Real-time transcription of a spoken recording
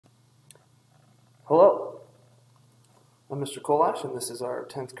Hello, I'm Mr. Kollasch, and this is our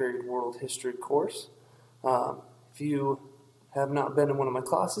 10th grade World History course. If you have not been in one of my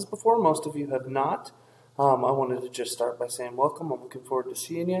classes before, most of you have not, I wanted to just start by saying welcome. I'm looking forward to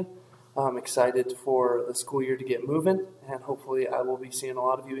seeing you. I'm excited for the school year to get moving, and hopefully I will be seeing a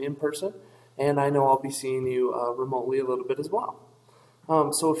lot of you in person, and I know I'll be seeing you remotely a little bit as well.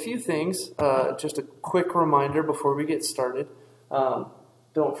 So a few things, just a quick reminder before we get started.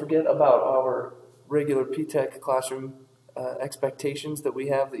 Don't forget about our regular P-TECH classroom expectations that we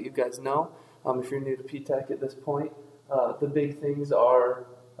have that you guys know. If you're new to P-TECH at this point, the big things are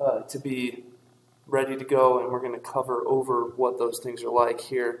to be ready to go, and we're going to cover over what those things are like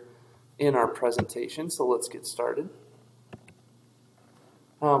here in our presentation. So let's get started.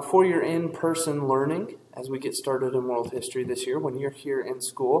 For your in-person learning, as we get started in world history this year, when you're here in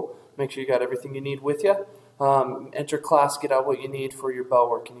school, make sure you got everything you need with you. Enter class, get out what you need for your bell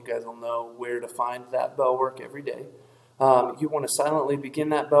work, and you guys will know where to find that bell work every day. You want to silently begin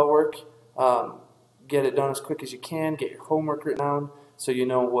that bell work, get it done as quick as you can, get your homework written down so you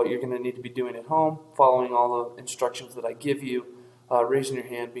know what you're going to need to be doing at home, following all the instructions that I give you, raising your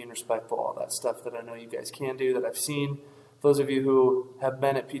hand, being respectful, all that stuff that I know you guys can do, that I've seen. Those of you who have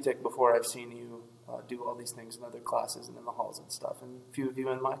been at P-TECH before, I've seen you do all these things in other classes and in the halls and stuff, and a few of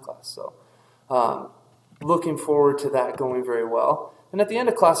you in my class. So looking forward to that going very well. And at the end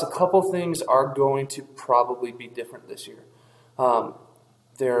of class, a couple things are going to probably be different this year.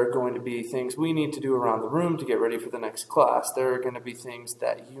 There are going to be things we need to do around the room to get ready for the next class. There are going to be things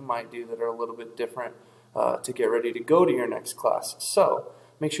that you might do that are a little bit different to get ready to go to your next class. So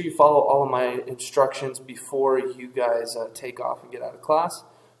make sure you follow all of my instructions before you guys take off and get out of class.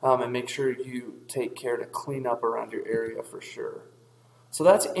 And make sure you take care to clean up around your area for sure. So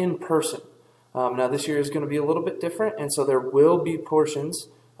that's in person. Now this year is going to be a little bit different, and so there will be portions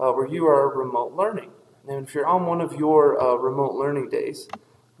where you are remote learning. And if you're on one of your remote learning days,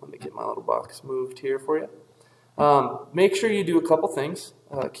 let me get my little box moved here for you. Make sure you do a couple things.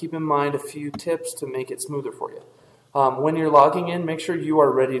 Keep in mind a few tips to make it smoother for you. When you're logging in, make sure you are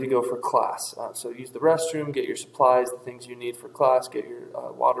ready to go for class. So use the restroom, get your supplies, the things you need for class, get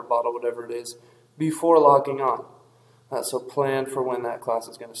your water bottle, whatever it is, before logging on. So plan for when that class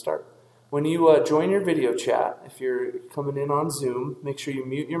is going to start. When you join your video chat, if you're coming in on Zoom, make sure you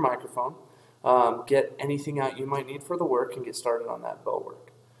mute your microphone, get anything out you might need for the work, and get started on that bell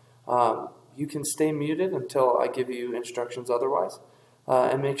work. You can stay muted until I give you instructions otherwise.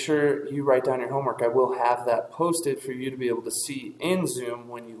 And make sure you write down your homework. I will have that posted for you to be able to see in Zoom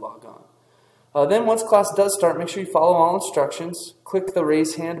when you log on. Then once class does start, make sure you follow all instructions. Click the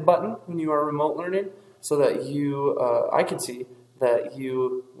raise hand button when you are remote learning so that I can see that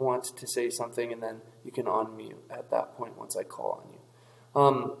you want to say something, and then you can unmute at that point once I call on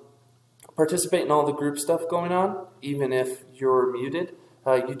you. Participate in all the group stuff going on, even if you're muted.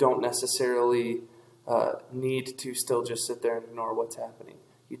 You don't necessarily need to still just sit there and ignore what's happening.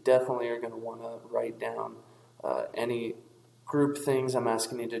 You definitely are going to want to write down any group things I'm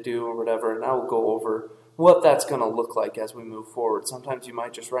asking you to do or whatever, and I will go over what that's going to look like as we move forward. Sometimes you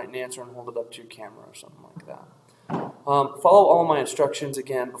might just write an answer and hold it up to your camera or something like that. Follow all my instructions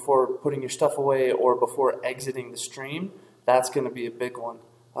again before putting your stuff away or before exiting the stream. That's going to be a big one.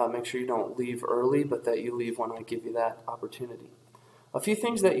 Make sure you don't leave early, but that you leave when I give you that opportunity. A few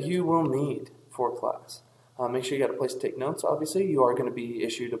things that you will need for class. Make sure you got a place to take notes, obviously. You are going to be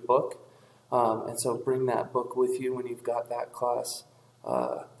issued a book, and so bring that book with you when you've got that class,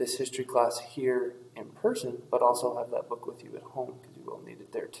 this history class here in person, but also have that book with you at home because you will need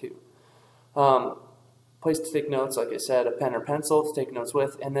it there too. Place to take notes, like I said, a pen or pencil to take notes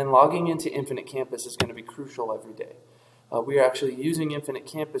with, and then logging into Infinite Campus is going to be crucial every day. We are actually using Infinite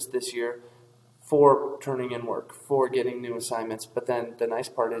Campus this year for turning in work, for getting new assignments, but then the nice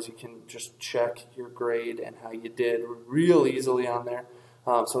part is you can just check your grade and how you did real easily on there.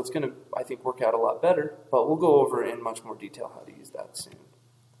 So it's going to, I think, work out a lot better, but we'll go over in much more detail how to use that soon.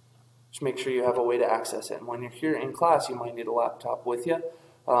 Just make sure you have a way to access it, and when you're here in class, you might need a laptop with you.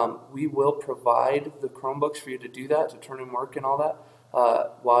 We will provide the Chromebooks for you to do that, to turn in work and all that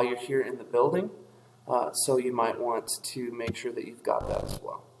while you're here in the building. So you might want to make sure that you've got that as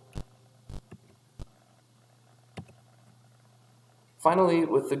well. Finally,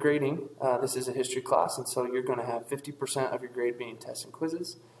 with the grading, this is a history class, and so you're going to have 50% of your grade being tests and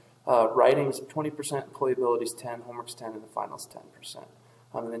quizzes. Writing is 20%, employability is 10%, homework's 10%, and the finals 10%.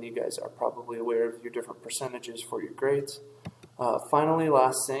 And then you guys are probably aware of your different percentages for your grades. Finally,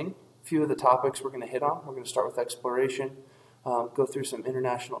 last thing, a few of the topics we're going to hit on. We're going to start with exploration, go through some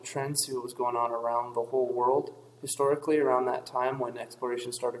international trends, see what was going on around the whole world historically around that time when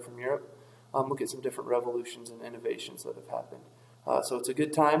exploration started from Europe. look at some different revolutions and innovations that have happened. So it's a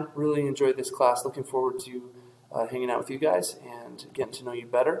good time. Really enjoyed this class. Looking forward to hanging out with you guys and getting to know you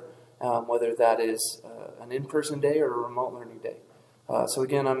better, whether that is an in-person day or a remote learning day. So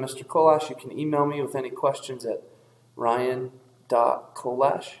again, I'm Mr. Kollasch. You can email me with any questions at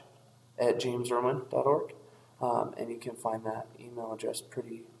ryan.kollasch@jameserwin.org. And you can find that email address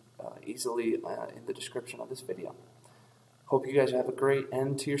pretty easily in the description of this video. Hope you guys have a great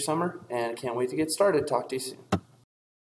end to your summer, and can't wait to get started. Talk to you soon.